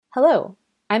Hello,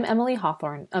 I'm Emily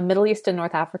Hawthorne, a Middle East and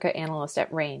North Africa analyst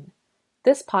at RAIN.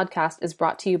 This podcast is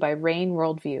brought to you by RAIN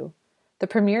Worldview, the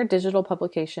premier digital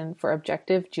publication for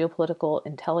objective geopolitical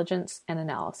intelligence and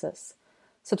analysis.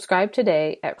 Subscribe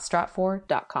today at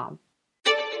stratfor.com.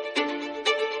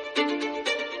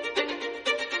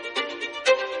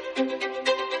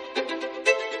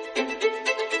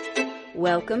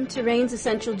 Welcome to RAIN's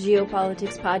Essential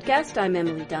Geopolitics podcast. I'm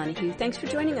Emily Donahue. Thanks for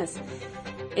joining us.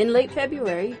 In late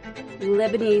February,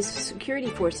 Lebanese security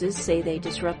forces say they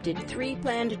disrupted 3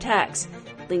 planned attacks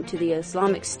linked to the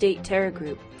Islamic State terror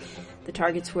group. The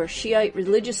targets were Shiite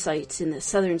religious sites in the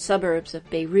southern suburbs of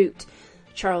Beirut.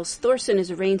 Charles Thorson is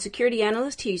a RAIN security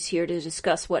analyst. He's here to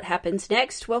discuss what happens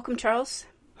next. Welcome, Charles.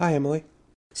 Hi, Emily.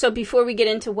 So before we get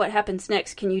into what happens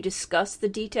next, can you discuss the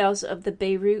details of the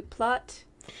Beirut plot?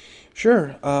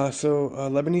 Sure.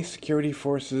 Lebanese security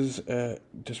forces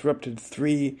disrupted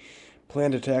 3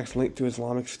 planned attacks linked to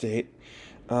Islamic State.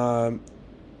 The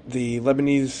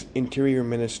Lebanese Interior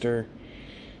Minister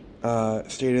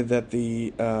stated that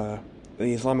the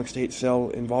Islamic State cell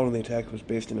involved in the attack was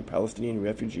based in a Palestinian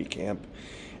refugee camp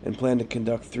and planned to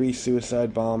conduct 3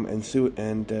 suicide bomb and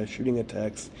shooting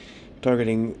attacks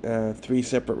targeting 3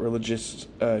 separate religious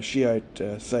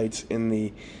Shiite sites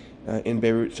in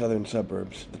Beirut southern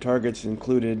suburbs. The targets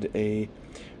included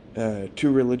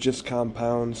 2 religious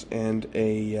compounds and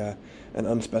an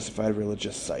unspecified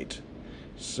religious site.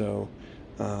 So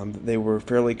they were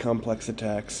fairly complex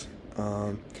attacks.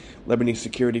 Lebanese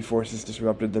security forces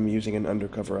disrupted them using an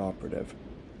undercover operative.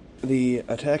 The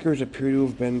attackers appear to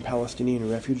have been Palestinian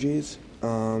refugees,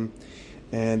 and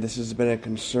this has been a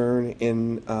concern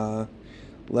in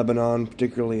Lebanon,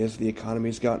 particularly as the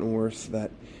economy's gotten worse,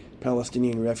 that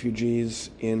Palestinian refugees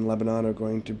in Lebanon are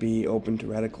going to be open to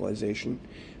radicalization,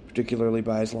 particularly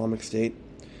by Islamic State.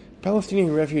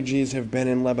 Palestinian refugees have been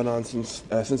in Lebanon since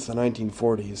the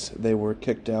 1940s. They were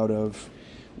kicked out of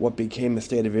what became the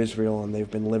State of Israel, and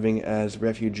they've been living as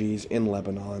refugees in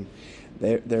Lebanon.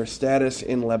 Their status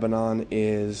in Lebanon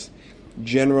is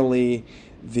generally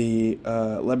the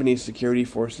Lebanese security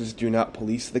forces do not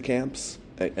police the camps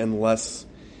unless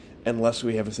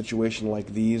we have a situation like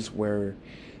these where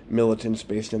militants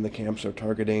based in the camps are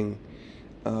targeting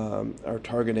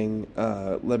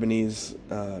Lebanese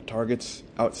targets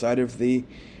outside of the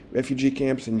refugee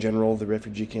camps. In general, the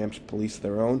refugee camps police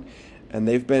their own, and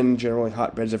they've been generally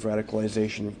hotbeds of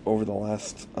radicalization over the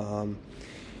last 4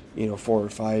 or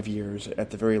 5 years at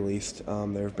the very least.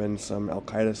 There have been some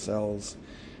Al-Qaeda cells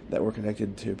that were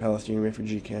connected to Palestinian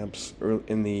refugee camps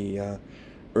in the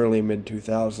early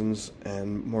mid-2000s,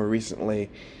 and more recently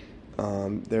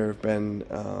there have been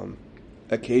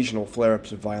occasional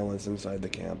flare-ups of violence inside the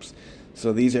camps.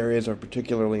 So these areas are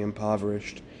particularly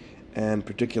impoverished and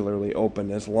particularly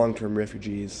open as long-term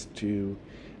refugees to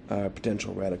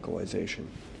potential radicalization.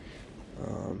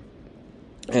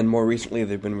 And more recently,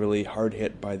 they've been really hard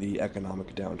hit by the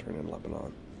economic downturn in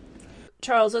Lebanon.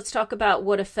 Charles, let's talk about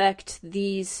what effect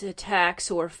these attacks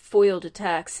or foiled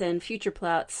attacks and future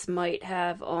plots might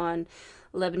have on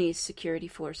Lebanese security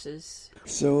forces.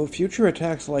 So future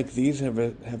attacks like these have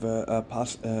the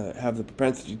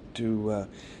propensity to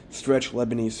stretch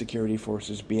Lebanese security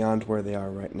forces beyond where they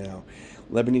are right now.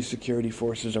 Lebanese security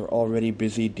forces are already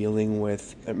busy dealing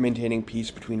with maintaining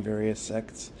peace between various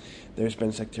sects. There's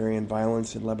been sectarian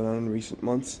violence in Lebanon in recent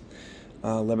months.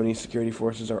 Lebanese security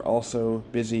forces are also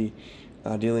busy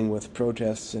dealing with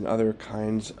protests and other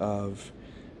kinds of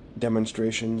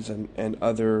demonstrations and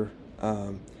other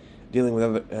dealing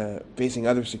with facing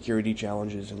other security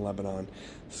challenges in Lebanon.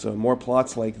 So more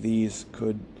plots like these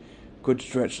could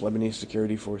stretch Lebanese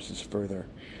security forces further,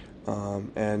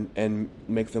 and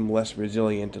make them less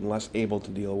resilient and less able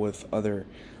to deal with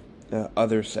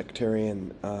other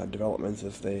sectarian developments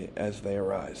as they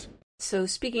arise. So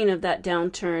speaking of that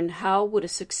downturn, how would a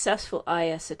successful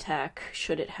IS attack,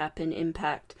 should it happen,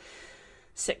 impact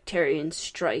sectarian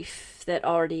strife that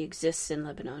already exists in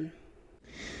Lebanon?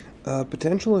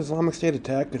 Potential Islamic State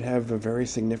attack could have very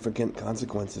significant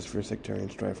consequences for sectarian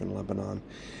strife in Lebanon,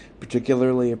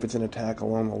 particularly if it's an attack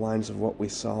along the lines of what we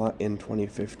saw in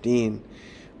 2015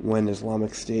 when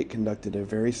Islamic State conducted a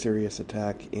very serious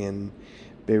attack in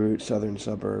Beirut southern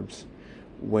suburbs,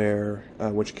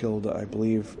 which killed, I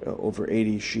believe, over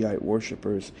 80 Shiite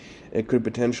worshippers. It could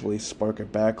potentially spark a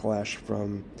backlash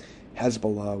from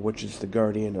Hezbollah, which is the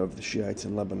guardian of the Shiites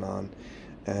in Lebanon,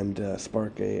 and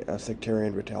spark a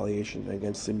sectarian retaliation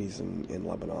against Sunnis in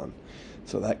Lebanon.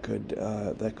 So that could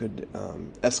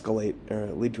escalate or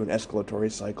lead to an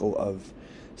escalatory cycle of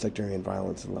sectarian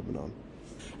violence in Lebanon.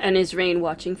 And is RAIN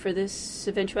watching for this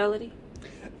eventuality?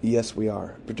 Yes, we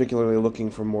are. Particularly looking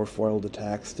for more foiled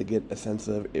attacks to get a sense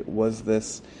of was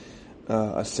this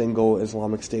a single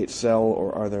Islamic State cell,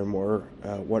 or are there more?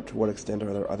 To what extent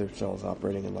are there other cells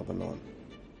operating in Lebanon?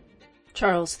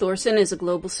 Charles Thorson is a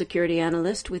global security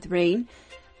analyst with RAIN.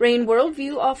 RAIN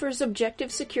Worldview offers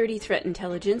objective security threat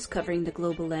intelligence covering the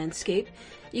global landscape.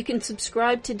 You can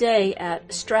subscribe today at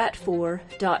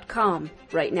strat4.com.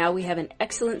 Right now we have an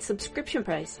excellent subscription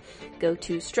price. Go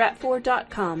to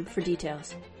strat4.com for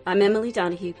details. I'm Emily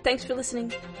Donahue. Thanks for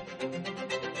listening.